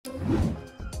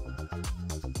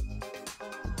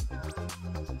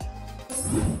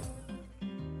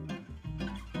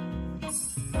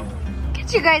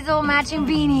at you guys all matching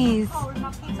beanies. Oh,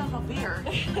 my feet's on the beard.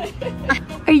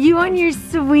 Are you on your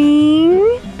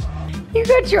swing? You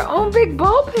got your own big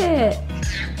ball pit.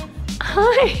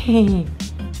 Hi.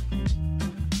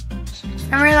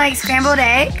 Remember like scrambled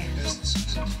egg?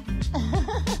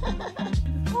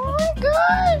 Oh my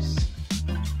gosh.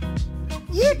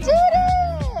 You did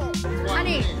it.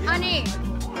 Honey, honey.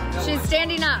 She's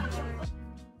standing up.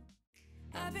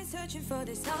 I've been searching for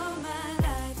this all my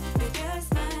life. You're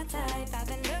just my type. I've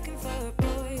been looking for a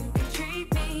boy who can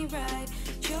treat me right.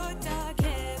 Your dark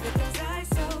hair with those eyes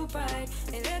so bright.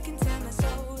 They look into my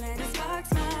soul and it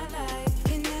sparks my life.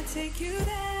 Can I take you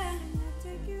there?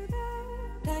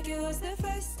 Like it was the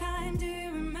first time. Do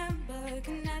you remember?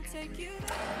 Can I take you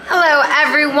there? Hello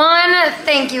everyone,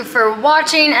 thank you for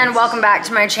watching and welcome back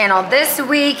to my channel. This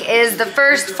week is the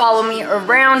first Follow Me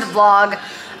Around vlog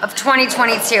of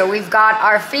 2022. We've got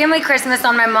our family Christmas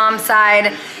on my mom's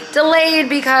side delayed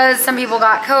because some people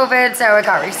got COVID, so it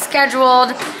got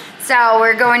rescheduled. So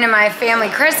we're going to my family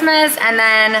Christmas and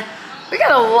then we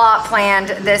got a lot planned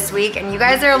this week and you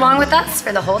guys are along with us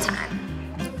for the whole time.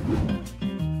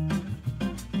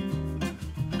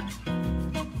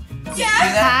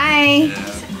 Yes. Hi.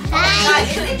 Hi.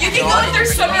 You can go to their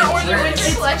summer or their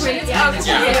winter collections.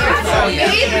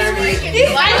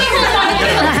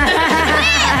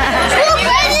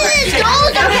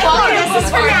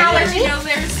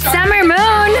 Summer moon.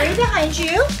 Right behind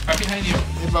you. Right behind you.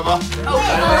 Hey, Bubba.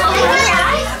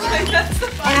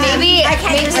 And maybe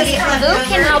Luke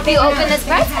can help you open this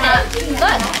present.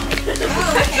 Look.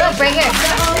 Look, right here.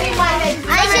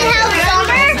 I should help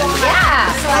Summer? Yeah.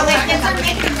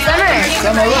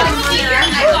 Summer.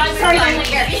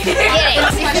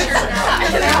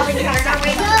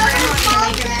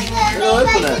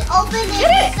 Open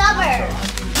it, Summer.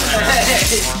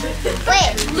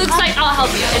 Wait. Luke's like, I'll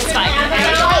help you. It's fine.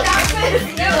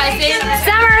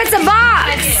 Summer, it's a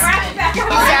box.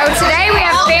 So today we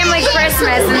have family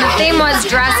Christmas and the theme was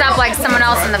dress up like someone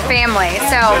else in the family.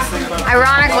 So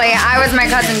ironically, I was my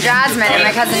cousin Jasmine and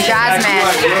my cousin Jasmine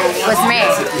was me.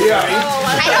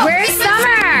 Where's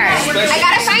Summer? I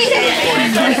gotta find it.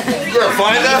 You gonna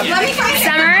find that? Let me find it.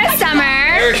 Summer is Summer.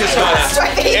 Eric has got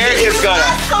it. Eric has got it.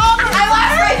 I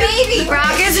lost my baby.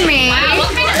 Brock is me.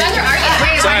 What kind of brother are you?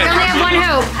 Wait, I only have one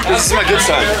hope. This is my good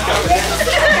side.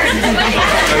 My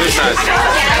good side.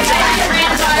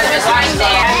 Granddaughter was right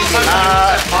there.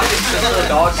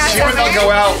 I'll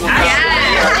go out.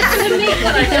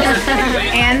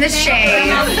 And the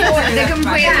shave. The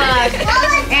complete look.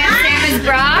 And Sam is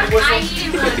Brock.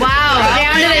 Wow,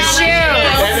 down to the shoes.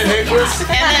 And the necklace.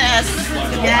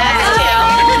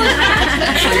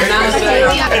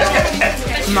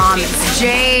 Mom's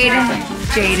Jade.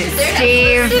 Jade is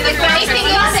Steve. The funny thing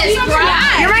is,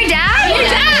 Brad. You're my dad? Your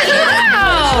dad.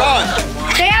 Wow.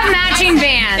 They have matching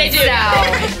bands. They do. So.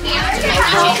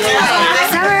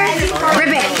 Summer,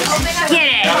 rip it. Get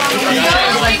it.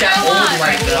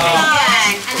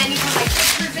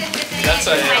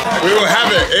 We will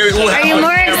have it. Are you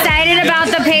more excited about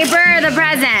the paper or the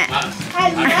present?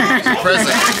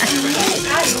 Present.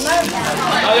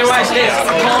 Otherwise, this.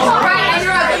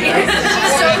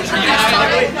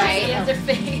 Right, their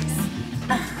face.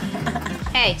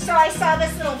 Hey. So I saw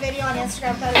this little video on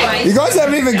Instagram. You guys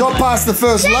haven't even got past the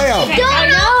first layer. I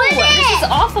know. This is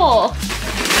awful.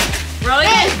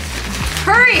 Really?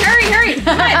 Hurry, hurry, hurry.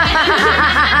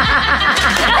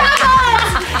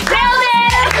 Nailed it!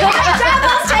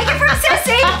 Doubles, take it from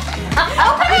Sissy.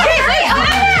 Open it, hurry,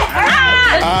 open it.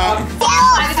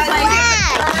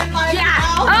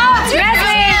 Oh,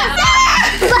 Jasmine!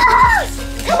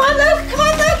 Come on, Luke, come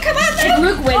on, Luke, come on, Luke. If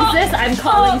Luke wins this, I'm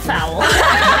calling foul.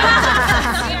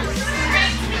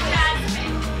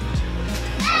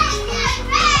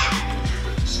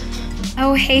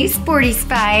 Oh, hey, Sporty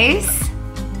Spice.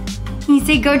 Can you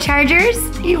say go Chargers?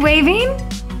 Are you waving?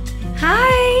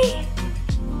 Hi.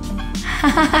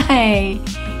 Hi.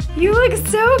 You look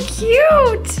so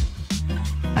cute.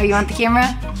 Oh, you want the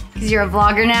camera? Because you're a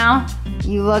vlogger now?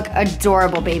 You look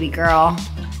adorable, baby girl.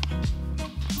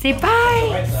 Say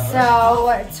bye. So,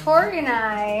 Tori and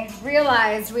I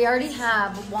realized we already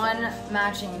have one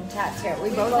matching tattoo.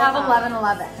 We both have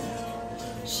 1111.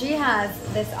 She has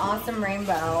this awesome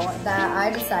rainbow that I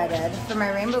decided for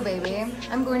my rainbow baby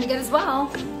I'm going to get as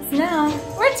well. So now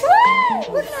we're twins!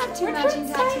 We're gonna have two matching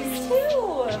tattoos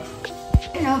too.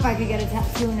 I don't know if I could get a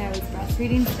tattoo when I was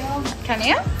breastfeeding still. Can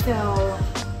you? So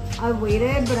I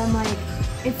waited, but I'm like,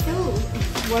 it's so,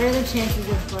 what are the chances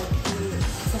of like,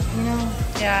 you know?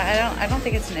 Yeah, I don't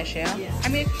think it's an issue. Yeah. I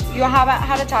mean, you haven't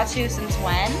had a tattoo since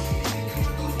when?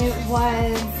 It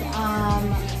was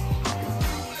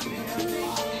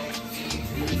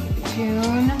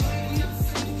June,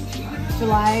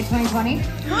 July 2020.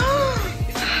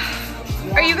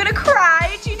 Are you gonna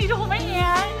cry? Do you need to hold my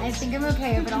hand? I think I'm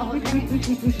okay, but I'll hold your hand.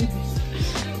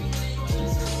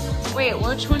 Wait,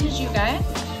 which one did you get?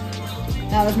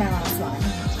 That was my last one.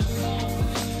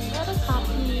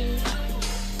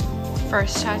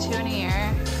 First tattoo in a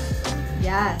year.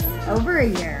 Yes, over a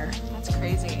year. That's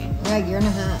crazy. Yeah, a year and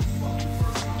a half.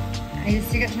 I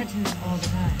used to get tattoos all the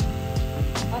time.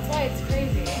 That's why it's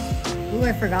crazy. Ooh,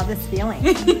 I forgot this feeling.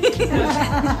 Give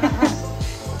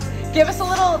us a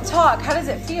little talk. How does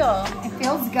it feel? It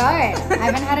feels good. I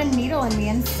haven't had a needle in me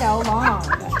in so long.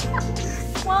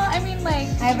 Well, I mean, like,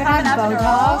 I haven't had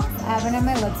Botox. I haven't had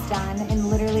my lips done in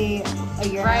literally a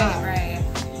year and a half. Right.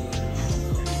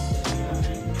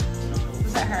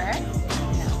 Does it hurt?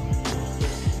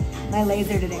 My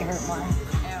laser today hurt more.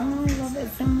 Oh, I love it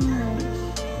so much.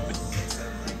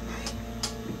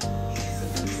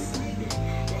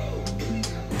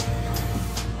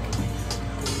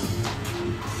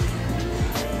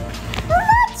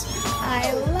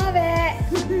 I love it.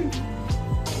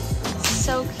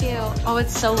 So cute. Oh,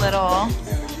 it's so little.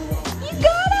 You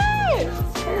got it.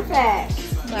 Perfect.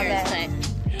 Love it.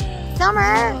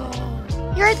 Summer,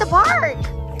 you're at the park.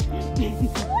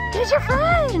 Who's your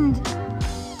friend?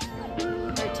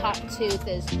 Her top tooth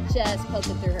is just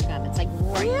poking through her gum. It's like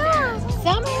right there.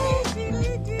 Summer.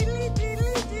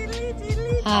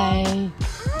 Hi.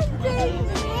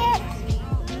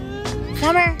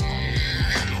 Summer.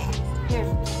 Here,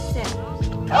 sit.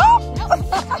 Oh!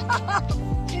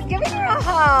 She's giving her a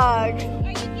hug. Are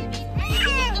you giving her?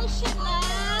 Oh, shit,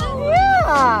 love.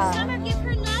 Yeah. Summer, give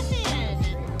her nothing.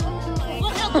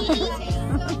 Well, it'll be easy.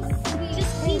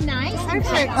 Just be nice and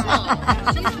gentle.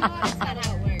 That's not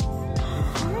how it works.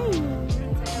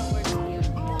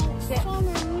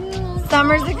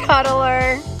 Summer's a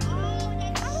cuddler.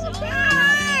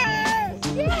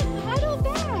 Yes, cuddle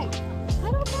back.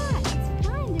 Cuddle back. It's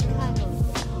fine to cuddle.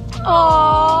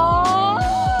 Aww.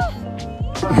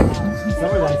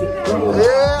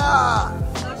 Yeah!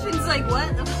 She's like, what?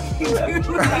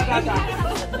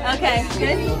 Okay,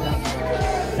 good.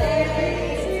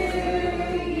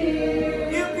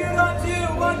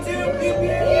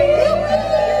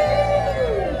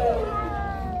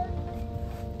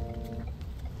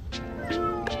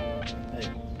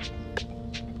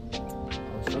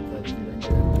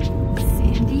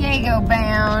 San Diego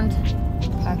bound.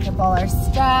 Packed up all our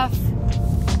stuff,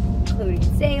 including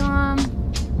Salem.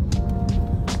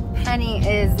 Penny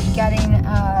is getting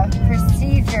a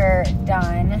procedure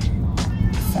done,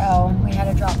 so we had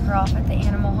to drop her off at the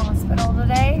animal hospital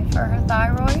today for her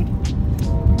thyroid.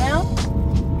 Now,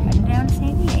 heading down to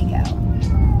San Diego.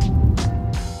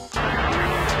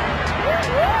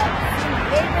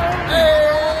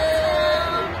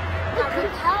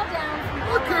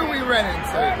 Look who we ran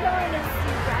into.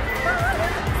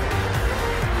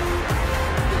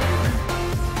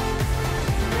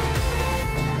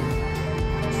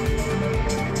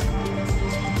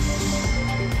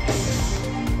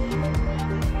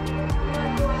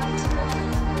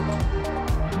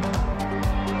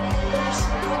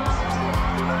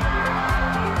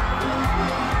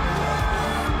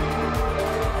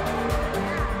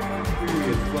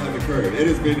 It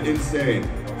has been insane.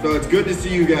 So it's good to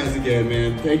see you guys again,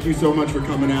 man. Thank you so much for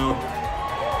coming out.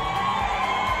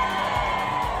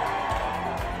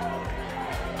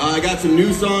 I got some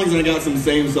new songs and I got some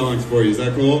same songs for you. Is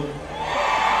that cool?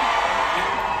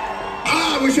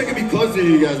 I wish I could be closer to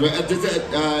you guys. But does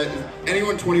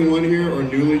anyone 21 here or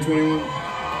newly 21?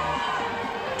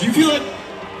 Do you feel like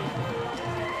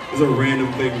it's a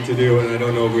random thing to do and I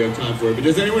don't know if we have time for it, but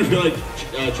does anyone feel like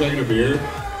chugging a beer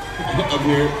up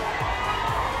here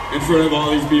in front of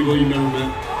all these people you've never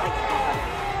met?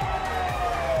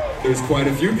 There's quite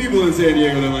a few people in San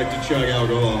Diego that like to chug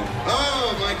alcohol.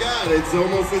 Oh my God, it's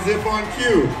almost as if on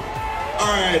cue. All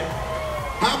right,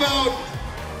 how about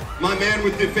my man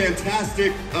with the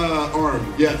fantastic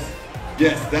arm? Yes,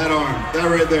 that arm, that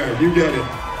right there, you get it.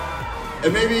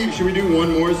 And maybe, should we do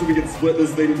one more so we can split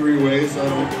this thing 3 ways so I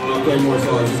don't play more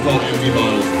songs? It's called Empty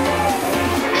Bottles.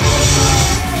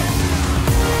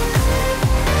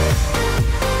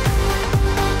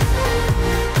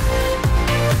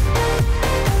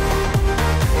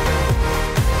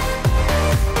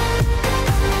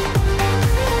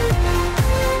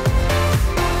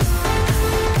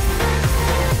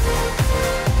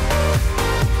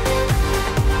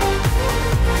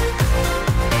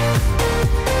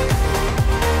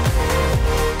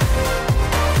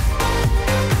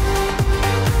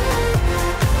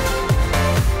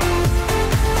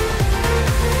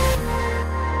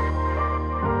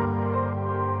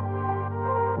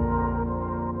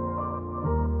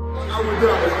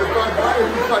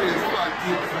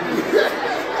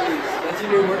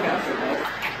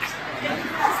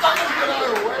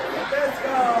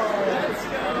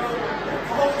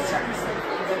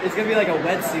 It's gonna be like a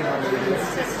wet scene on this.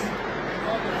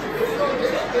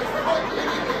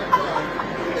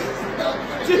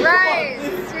 Right,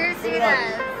 seriously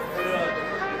does.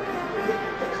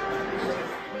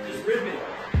 Just rip it.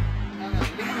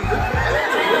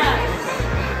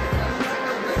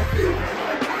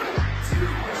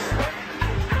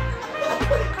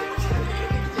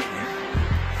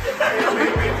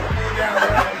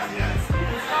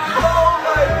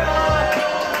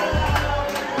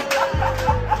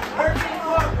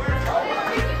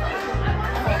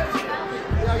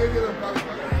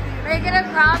 Make it a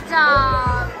crop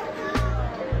top.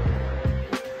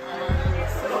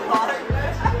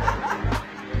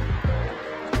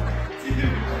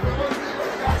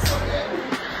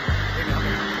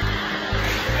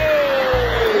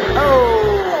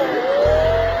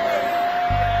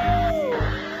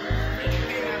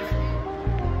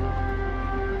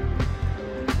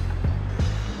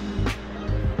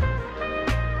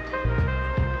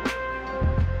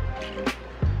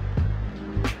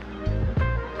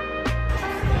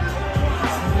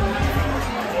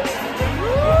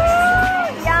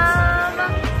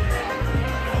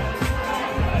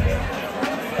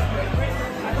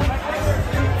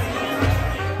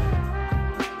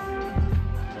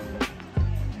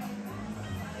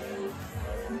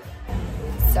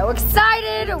 So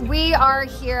excited! We are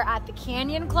here at the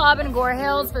Canyon Club in Gore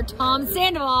Hills for Tom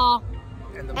Sandoval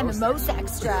and the most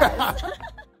extras.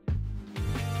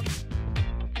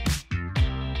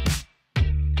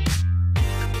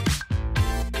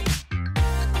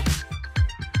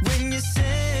 When you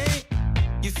say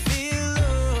you feel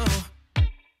low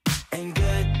and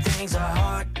good things are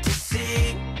hard to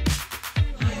see.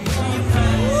 When you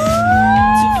find love,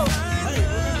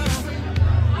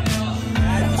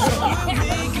 we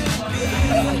could be.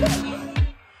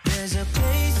 There's a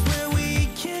place where we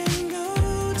can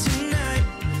go tonight.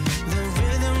 The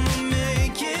rhythm will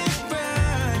make it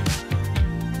right.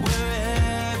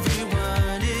 Where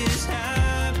everyone is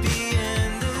happy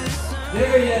and the sun.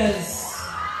 There he is.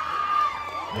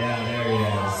 Yeah, there he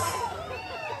is.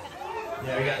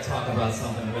 Yeah, we gotta talk about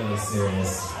something really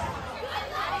serious.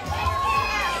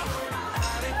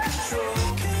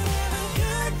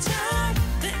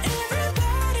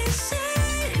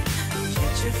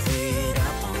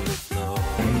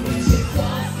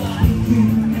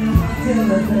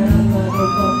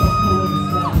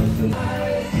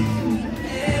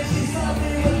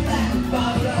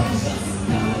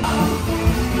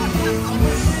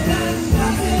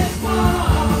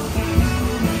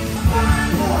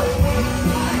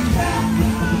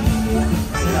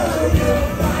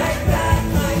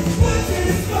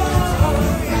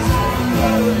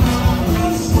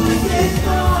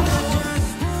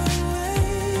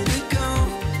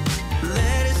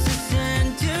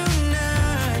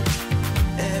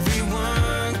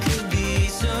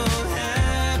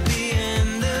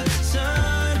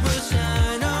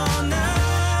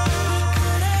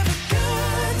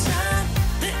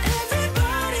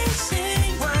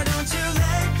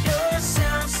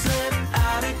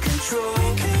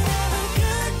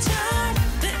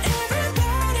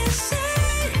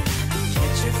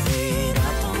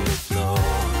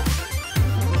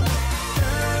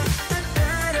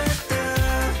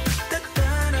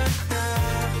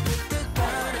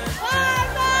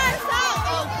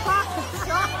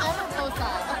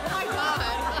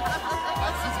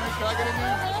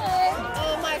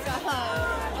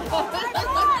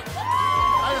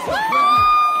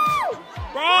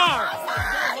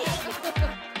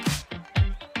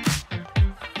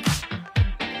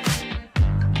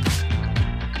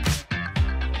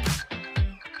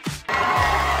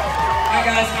 Alright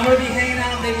guys, I'm gonna be hanging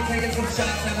out, maybe taking some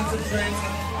shots, having some drinks,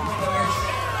 and the merch.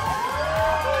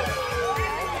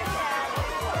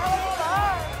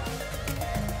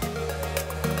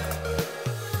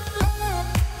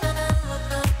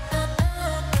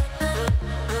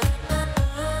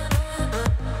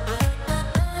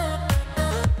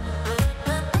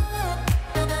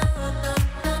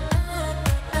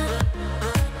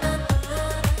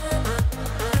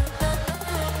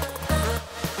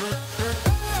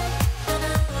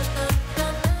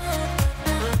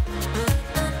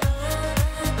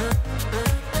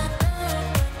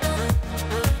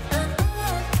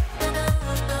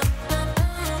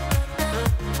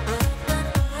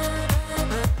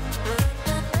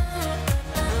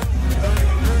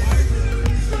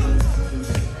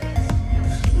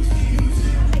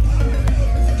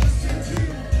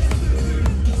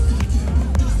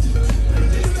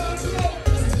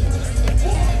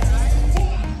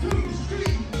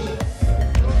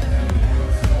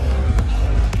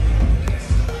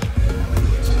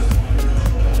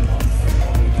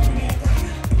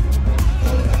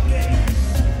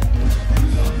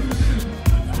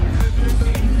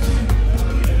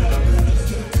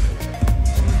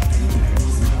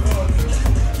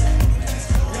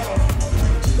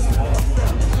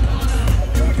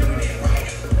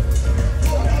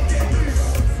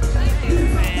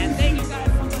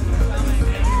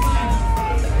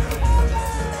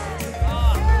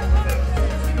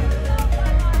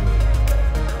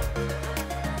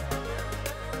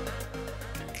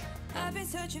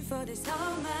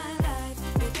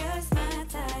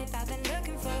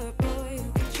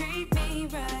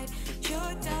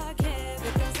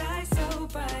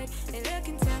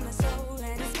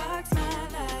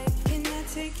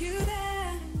 you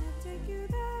there?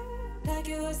 Like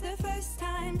it was the first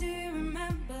time, do you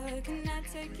remember? Can I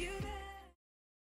take you there?